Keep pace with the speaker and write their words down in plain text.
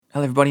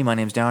Hello everybody, my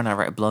name's Darren, I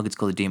write a blog, it's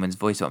called The Demon's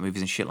Voice, about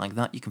movies and shit like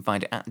that. You can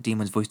find it at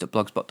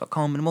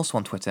demonsvoice.blogspot.com, and I'm also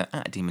on Twitter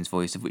at Demon's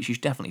Voice, of which you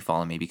should definitely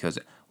follow me, because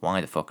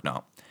why the fuck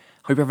not?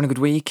 Hope you're having a good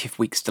week, if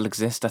weeks still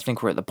exist. I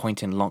think we're at the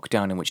point in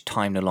lockdown in which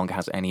time no longer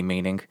has any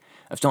meaning.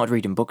 I've started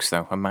reading books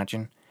though,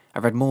 imagine.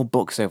 I've read more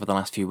books over the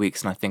last few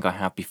weeks than I think I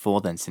have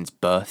before then, since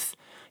birth.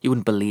 You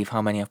wouldn't believe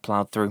how many I've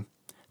ploughed through.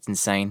 It's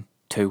insane.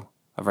 2.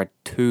 I've read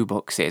 2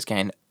 books, it is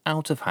getting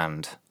out of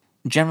hand.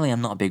 Generally, I'm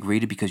not a big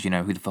reader because,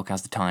 who the fuck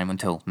has the time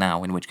until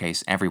now, in which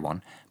case,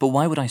 everyone. But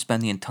why would I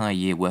spend the entire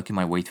year working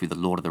my way through the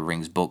Lord of the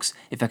Rings books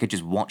if I could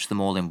just watch them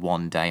all in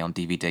one day on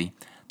DVD?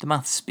 The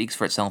math speaks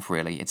for itself,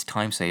 really. It's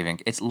time-saving,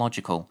 it's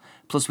logical.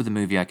 Plus, with a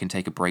movie, I can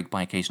take a break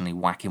by occasionally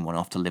whacking one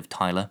off to Liv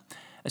Tyler.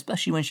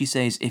 Especially when she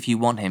says, if you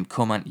want him,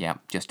 come on. Yeah,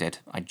 just did.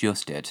 I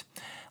just did. Is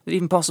it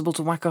even possible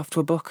to whack off to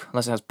a book,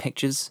 unless it has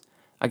pictures?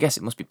 I guess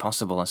it must be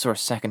possible. I saw a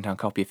second-hand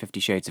copy of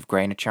 50 Shades of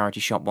Grey in a charity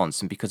shop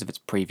once, and because of its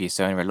previous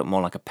owner, it looked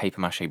more like a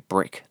papier-mâché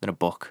brick than a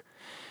book.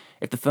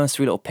 If the first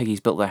 3 little piggies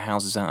built their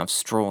houses out of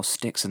straw,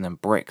 sticks, and then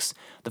bricks,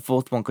 the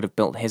 4th one could have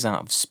built his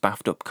out of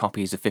spaffed-up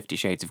copies of 50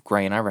 Shades of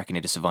Grey, and I reckon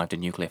he'd have survived a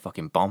nuclear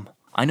fucking bomb.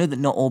 I know that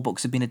not all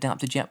books have been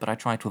adapted yet, but I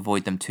try to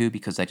avoid them too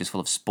because they're just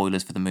full of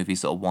spoilers for the movies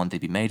that will one day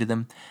be made of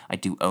them. I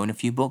do own a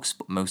few books,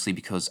 but mostly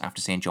because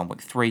after seeing John Wick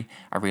 3,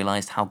 I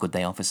realised how good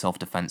they are for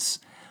self-defense.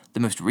 The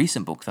most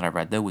recent book that I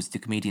read, though, was the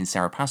comedian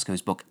Sarah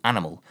Pascoe's book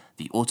Animal,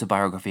 the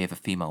autobiography of a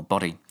female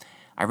body.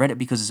 I read it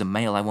because as a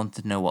male I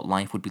wanted to know what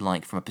life would be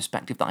like from a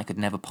perspective that I could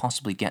never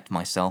possibly get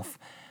myself.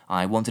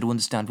 I wanted to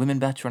understand women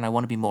better and I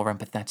want to be more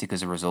empathetic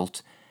as a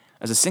result.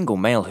 As a single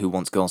male who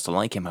wants girls to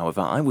like him,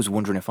 however, I was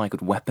wondering if I could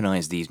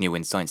weaponize these new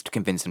insights to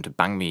convince them to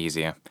bang me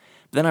easier.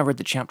 But then I read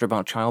the chapter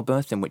about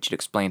childbirth in which it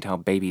explained how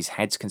babies'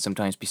 heads can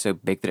sometimes be so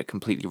big that it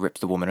completely rips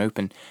the woman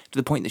open, to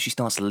the point that she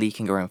starts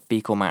leaking her own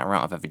fecal matter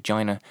out of her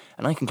vagina,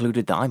 and I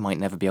concluded that I might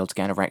never be able to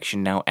get an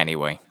erection now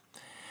anyway.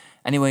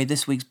 Anyway,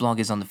 this week's blog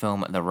is on the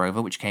film The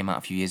Rover, which came out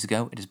a few years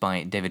ago. It is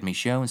by David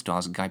Michôd and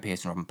stars Guy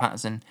Pearce and Robin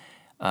Pattinson.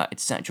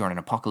 It's set during an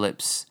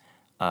apocalypse.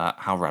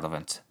 How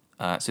relevant.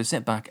 So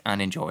sit back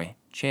and enjoy.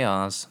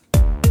 Cheers!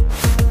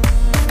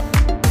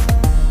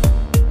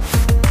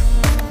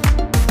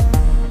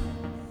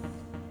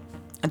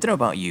 I don't know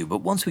about you,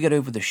 but once we get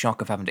over the shock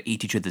of having to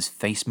eat each other's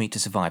face meat to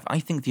survive, I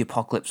think the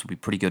apocalypse will be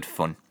pretty good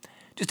fun.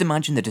 Just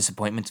imagine the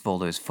disappointment of all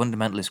those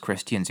fundamentalist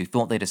Christians who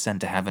thought they'd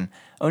ascend to heaven,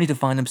 only to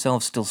find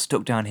themselves still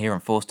stuck down here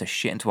and forced to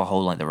shit into a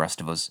hole like the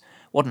rest of us.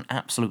 What an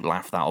absolute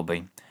laugh that'll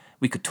be.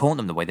 We could taunt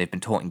them the way they've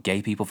been taunting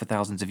gay people for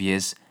thousands of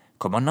years.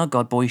 Come on now,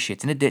 God boy,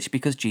 shit in a ditch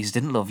because Jesus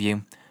didn't love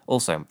you.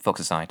 Also, fuck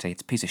society,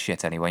 it's a piece of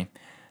shit anyway.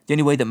 The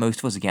only way that most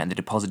of us are getting the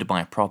deposit to buy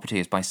a property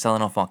is by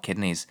selling off our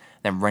kidneys,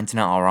 then renting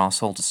out our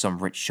arsehole to some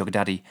rich sugar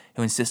daddy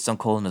who insists on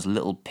calling us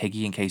little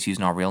piggy in case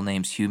using our real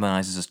names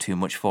humanises us too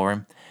much for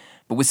him.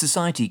 But with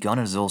society gone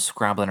and us all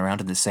scrabbling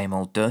around in the same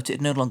old dirt,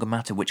 it'd no longer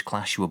matter which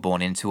class you were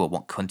born into or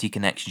what cunty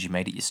connections you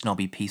made at your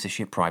snobby piece of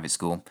shit private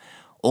school.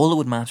 All that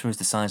would matter is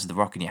the size of the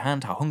rock in your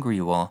hand, how hungry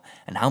you are,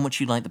 and how much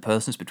you like the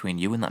persons between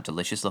you and that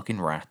delicious-looking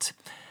rat.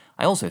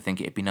 I also think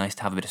it'd be nice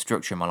to have a bit of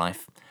structure in my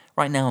life.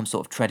 Right now I'm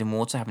sort of treading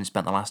water, having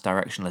spent the last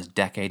directionless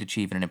decade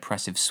achieving an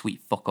impressive sweet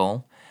fuck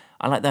all.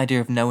 I like the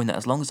idea of knowing that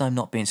as long as I'm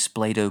not being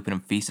splayed open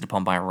and feasted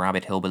upon by a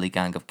rabid hillbilly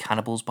gang of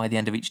cannibals by the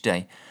end of each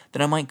day,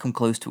 then I might come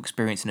close to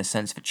experiencing a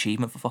sense of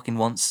achievement for fucking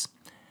once.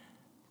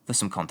 For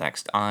some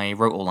context, I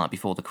wrote all that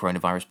before the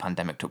coronavirus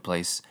pandemic took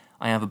place.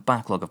 I have a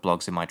backlog of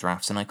blogs in my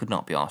drafts and I could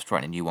not be asked to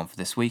write a new one for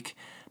this week,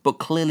 but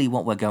clearly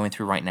what we're going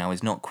through right now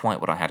is not quite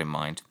what I had in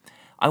mind.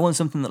 I want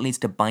something that leads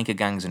to biker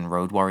gangs and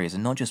road warriors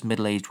and not just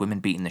middle-aged women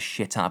beating the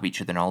shit out of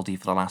each other in Aldi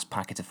for the last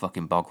packet of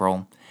fucking bog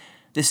roll.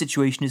 This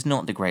situation is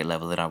not the great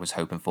level that I was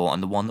hoping for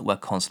and the one that we're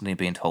constantly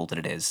being told that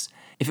it is.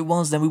 If it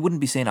was, then we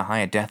wouldn't be seeing a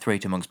higher death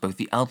rate amongst both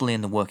the elderly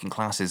and the working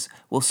classes,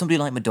 while somebody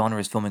like Madonna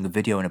is filming a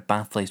video in a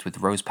bath laced with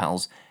rose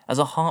petals as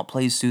a heart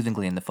plays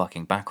soothingly in the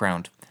fucking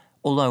background.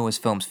 Although, as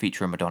films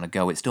feature a Madonna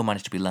go, it still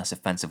managed to be less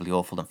offensively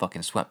awful than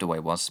fucking Swept Away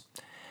was.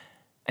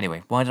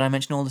 Anyway, why did I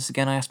mention all this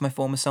again, I asked my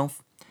former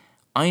self?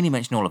 I only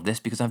mention all of this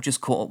because I've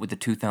just caught up with the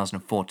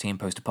 2014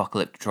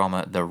 post-apocalyptic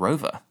drama The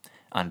Rover.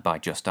 And by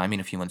just, I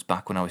mean a few months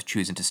back when I was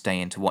choosing to stay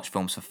in to watch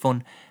films for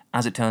fun.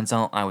 As it turns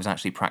out, I was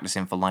actually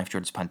practicing for life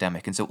during this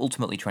pandemic and so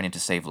ultimately training to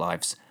save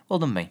lives. Well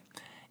done me.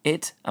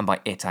 It, and by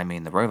it I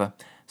mean The Rover,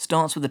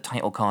 starts with a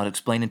title card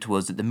explaining to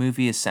us that the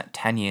movie is set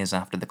 10 years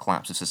after the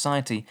collapse of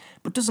society,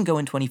 but doesn't go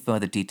into any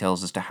further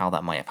details as to how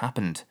that might have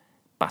happened.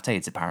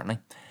 Bat-Aids, apparently.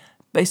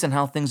 Based on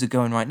how things are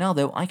going right now,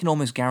 though, I can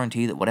almost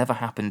guarantee that whatever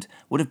happened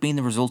would have been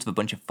the result of a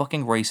bunch of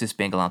fucking racists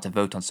being allowed to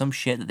vote on some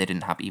shit that they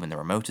didn't have even the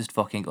remotest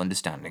fucking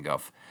understanding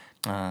of.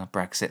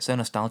 Brexit, so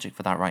nostalgic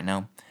for that right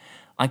now.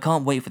 I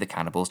can't wait for the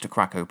cannibals to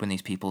crack open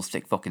these people's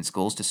thick fucking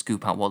skulls to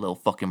scoop out what little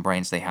fucking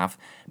brains they have,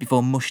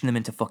 before mushing them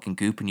into fucking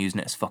goop and using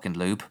it as fucking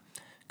lube.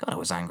 God, I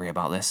was angry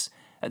about this.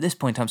 At this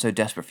point, I'm so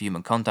desperate for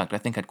human contact, I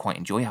think I'd quite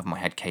enjoy having my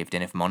head caved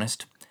in, if I'm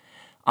honest.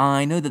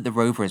 I know that The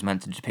Rover is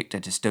meant to depict a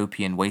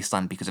dystopian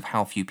wasteland because of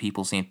how few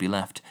people seem to be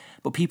left,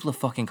 but people are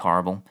fucking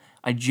horrible.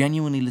 I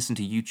genuinely listen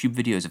to YouTube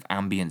videos of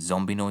ambient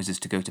zombie noises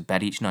to go to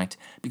bed each night,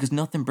 because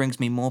nothing brings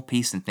me more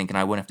peace than thinking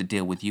I won't have to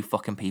deal with you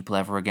fucking people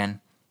ever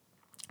again.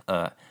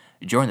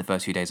 During the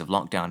first few days of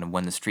lockdown and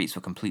when the streets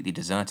were completely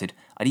deserted,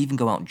 I'd even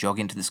go out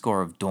jogging to the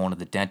score of Dawn of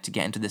the Dead to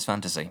get into this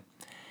fantasy.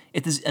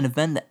 If there's an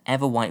event that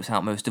ever wipes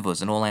out most of us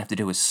and all I have to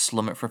do is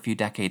slum it for a few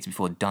decades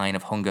before dying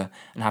of hunger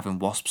and having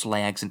wasps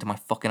lay eggs into my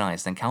fucking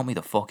eyes, then count me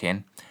the fuck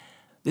in.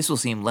 This will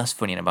seem less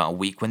funny in about a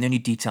week when the only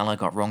detail I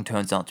got wrong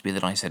turns out to be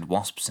that I said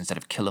wasps instead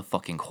of killer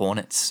fucking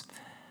hornets.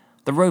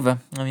 The Rover,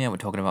 oh yeah, we're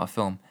talking about a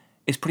film,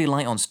 is pretty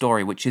light on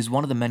story, which is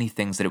one of the many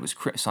things that it was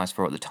criticised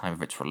for at the time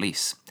of its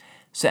release.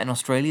 Set in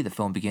Australia, the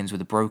film begins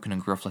with a broken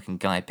and gruff-looking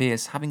Guy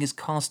Pearce having his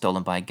car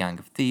stolen by a gang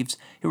of thieves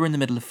who are in the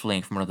middle of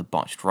fleeing from another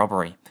botched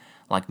robbery.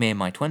 Like me in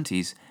my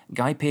 20s,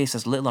 Guy Pearce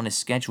has little on his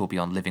schedule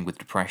beyond living with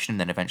depression and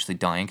then eventually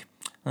dying.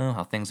 Oh,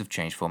 how things have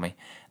changed for me.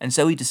 And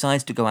so he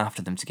decides to go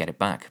after them to get it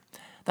back.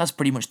 That's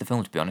pretty much the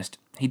film, to be honest.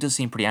 He does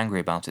seem pretty angry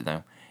about it,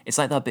 though. It's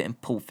like that bit in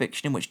Pulp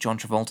Fiction in which John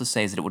Travolta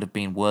says that it would have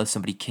been worth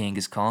somebody keying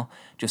his car,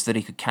 just that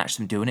he could catch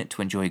them doing it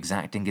to enjoy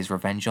exacting his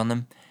revenge on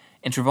them.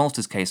 In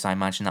Travolta's case, I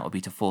imagine that would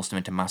be to force them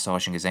into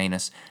massaging his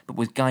anus, but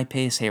with Guy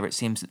Pearce here, it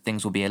seems that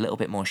things will be a little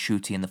bit more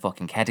shooty in the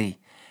fucking keddy.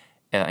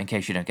 In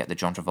case you don't get the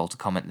John Travolta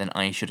comment, then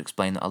I should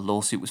explain that a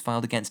lawsuit was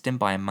filed against him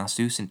by a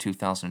masseuse in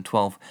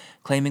 2012,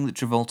 claiming that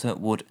Travolta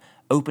would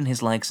open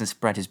his legs and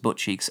spread his butt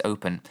cheeks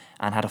open,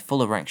 and had a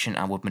full erection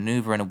and would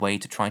maneuver in a way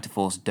to try to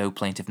force Doe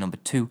Plaintiff number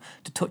 2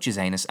 to touch his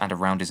anus and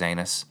around his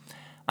anus.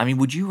 I mean,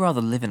 would you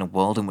rather live in a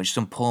world in which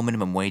some poor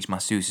minimum wage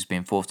masseuse is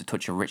being forced to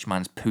touch a rich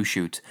man's poo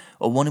shoot,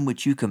 or one in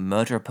which you can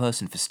murder a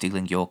person for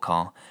stealing your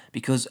car?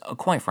 Because,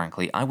 quite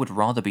frankly, I would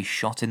rather be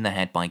shot in the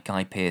head by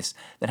Guy Pearce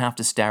than have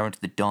to stare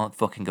into the dark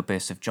fucking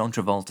abyss of John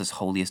Travolta's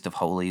holiest of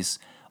holies.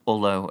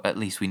 Although, at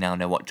least we now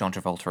know what John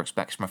Travolta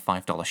expects from a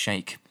 $5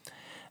 shake.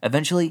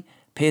 Eventually,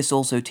 Pearce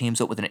also teams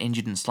up with an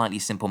injured and slightly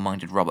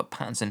simple-minded Robert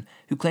Pattinson,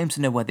 who claims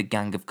to know where the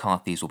gang of car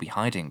thieves will be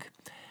hiding.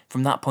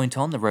 From that point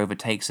on, the Rover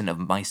takes in a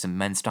mice and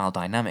men style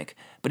dynamic,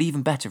 but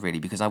even better really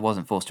because I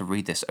wasn't forced to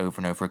read this over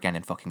and over again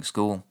in fucking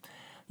school.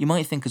 You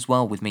might think as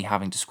well, with me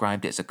having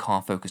described it as a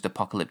car-focused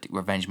apocalyptic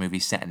revenge movie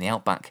set in the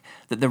outback,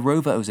 that the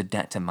Rover owes a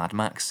debt to Mad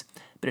Max,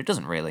 but it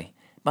doesn't really.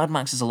 Mad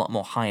Max is a lot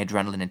more high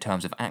adrenaline in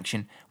terms of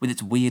action, with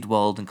its weird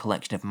world and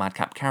collection of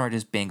madcap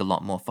characters being a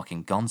lot more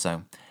fucking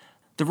gonzo.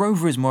 The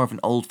Rover is more of an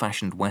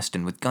old-fashioned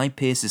western, with Guy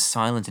Pearce's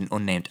silent and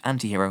unnamed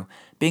anti-hero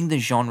being the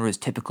genre's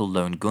typical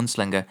lone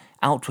gunslinger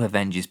out to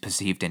avenge his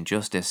perceived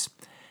injustice.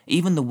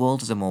 Even the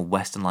world has a more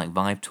western-like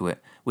vibe to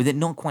it, with it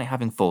not quite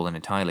having fallen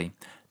entirely.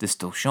 There's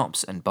still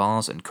shops and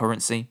bars and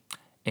currency.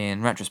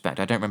 In retrospect,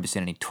 I don't remember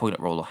seeing any toilet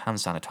roll or hand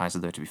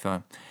sanitizer though, to be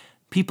fair.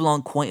 People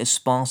aren't quite as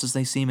sparse as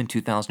they seem in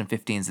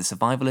 2015's The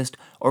Survivalist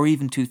or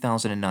even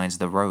 2009's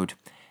The Road.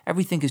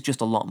 Everything is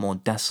just a lot more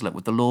desolate,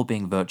 with the law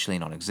being virtually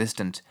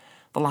non-existent.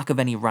 The lack of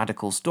any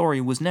radical story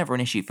was never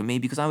an issue for me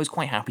because I was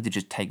quite happy to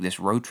just take this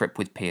road trip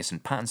with Pearce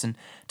and Pattinson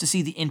to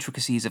see the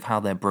intricacies of how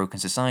their broken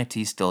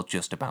society still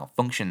just about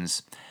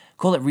functions.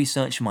 Call it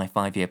research for my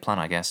 5-year plan,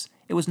 I guess.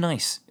 It was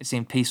nice, it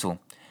seemed peaceful.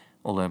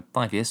 Although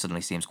 5 years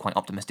suddenly seems quite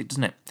optimistic,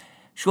 doesn't it?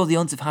 Sure, the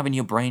odds of having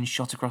your brain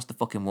shot across the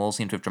fucking wall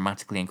seem to have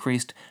dramatically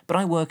increased, but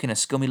I work in a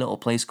scummy little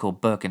place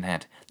called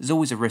Birkenhead. There's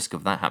always a risk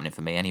of that happening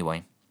for me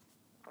anyway.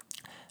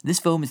 This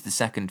film is the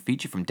second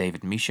feature from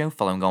David Michôd,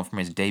 following on from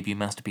his debut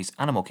masterpiece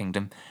Animal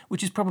Kingdom,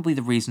 which is probably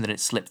the reason that it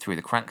slipped through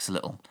the cracks a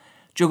little.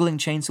 Juggling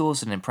chainsaws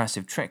is an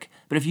impressive trick,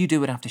 but if you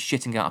do it after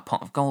shitting out a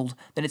pot of gold,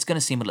 then it's going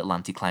to seem a little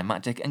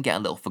anticlimactic and get a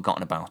little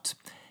forgotten about.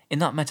 In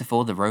that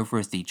metaphor, the Rover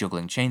is the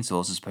juggling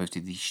chainsaws as opposed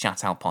to the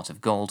shat-out pot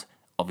of gold,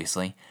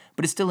 obviously,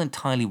 but it's still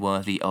entirely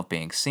worthy of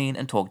being seen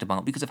and talked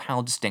about because of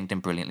how distinct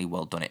and brilliantly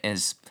well done it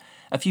is.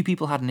 A few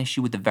people had an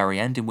issue with the very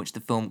end, in which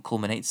the film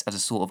culminates as a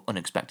sort of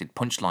unexpected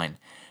punchline.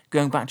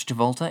 Going back to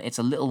Travolta, it's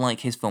a little like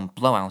his film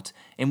Blowout,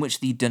 in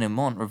which the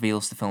denouement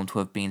reveals the film to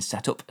have been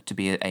set up to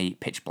be a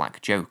pitch-black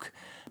joke.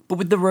 But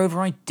with The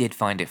Rover, I did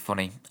find it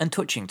funny, and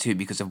touching too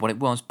because of what it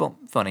was, but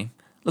funny.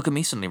 Look at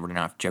me suddenly running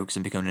out of jokes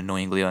and becoming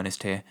annoyingly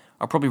earnest here.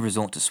 I'll probably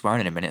resort to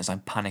swearing in a minute as I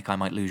panic I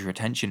might lose your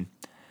attention.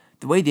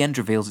 The way the end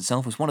reveals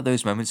itself was one of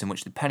those moments in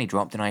which the penny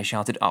dropped and I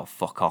shouted, "Oh,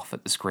 fuck off,"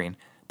 at the screen,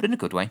 but in a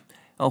good way.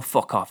 Oh,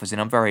 fuck off, as in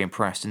I'm very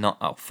impressed, and not,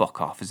 oh,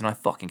 fuck off, as in I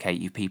fucking hate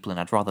you people and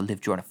I'd rather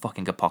live during a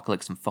fucking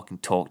apocalypse than fucking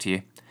talk to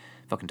you.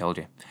 Fucking told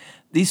you.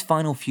 These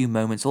final few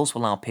moments also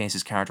allow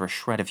Pearce's character a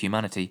shred of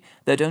humanity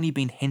that had only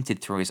been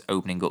hinted through his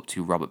opening up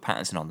to Robert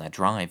Pattinson on their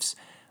drives.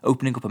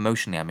 Opening up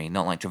emotionally, I mean,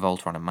 not like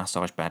Travolta on a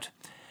massage bed.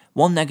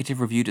 One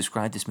negative review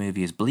described this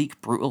movie as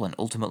bleak, brutal, and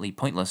ultimately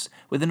pointless,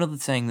 with another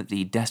saying that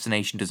the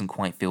destination doesn't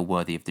quite feel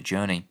worthy of the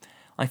journey.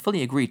 I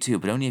fully agree too,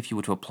 but only if you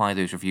were to apply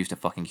those reviews to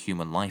fucking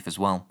human life as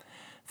well.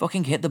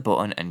 Fucking hit the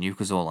button and nuke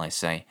us all, I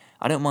say.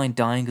 I don't mind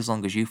dying as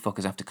long as you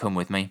fuckers have to come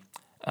with me.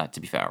 To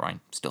be fair, I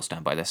still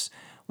stand by this.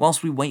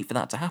 Whilst we wait for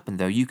that to happen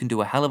though, you can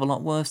do a hell of a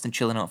lot worse than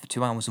chilling out for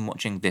 2 hours and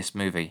watching this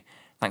movie.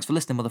 Thanks for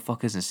listening,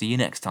 motherfuckers, and see you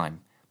next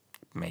time.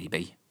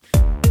 Maybe.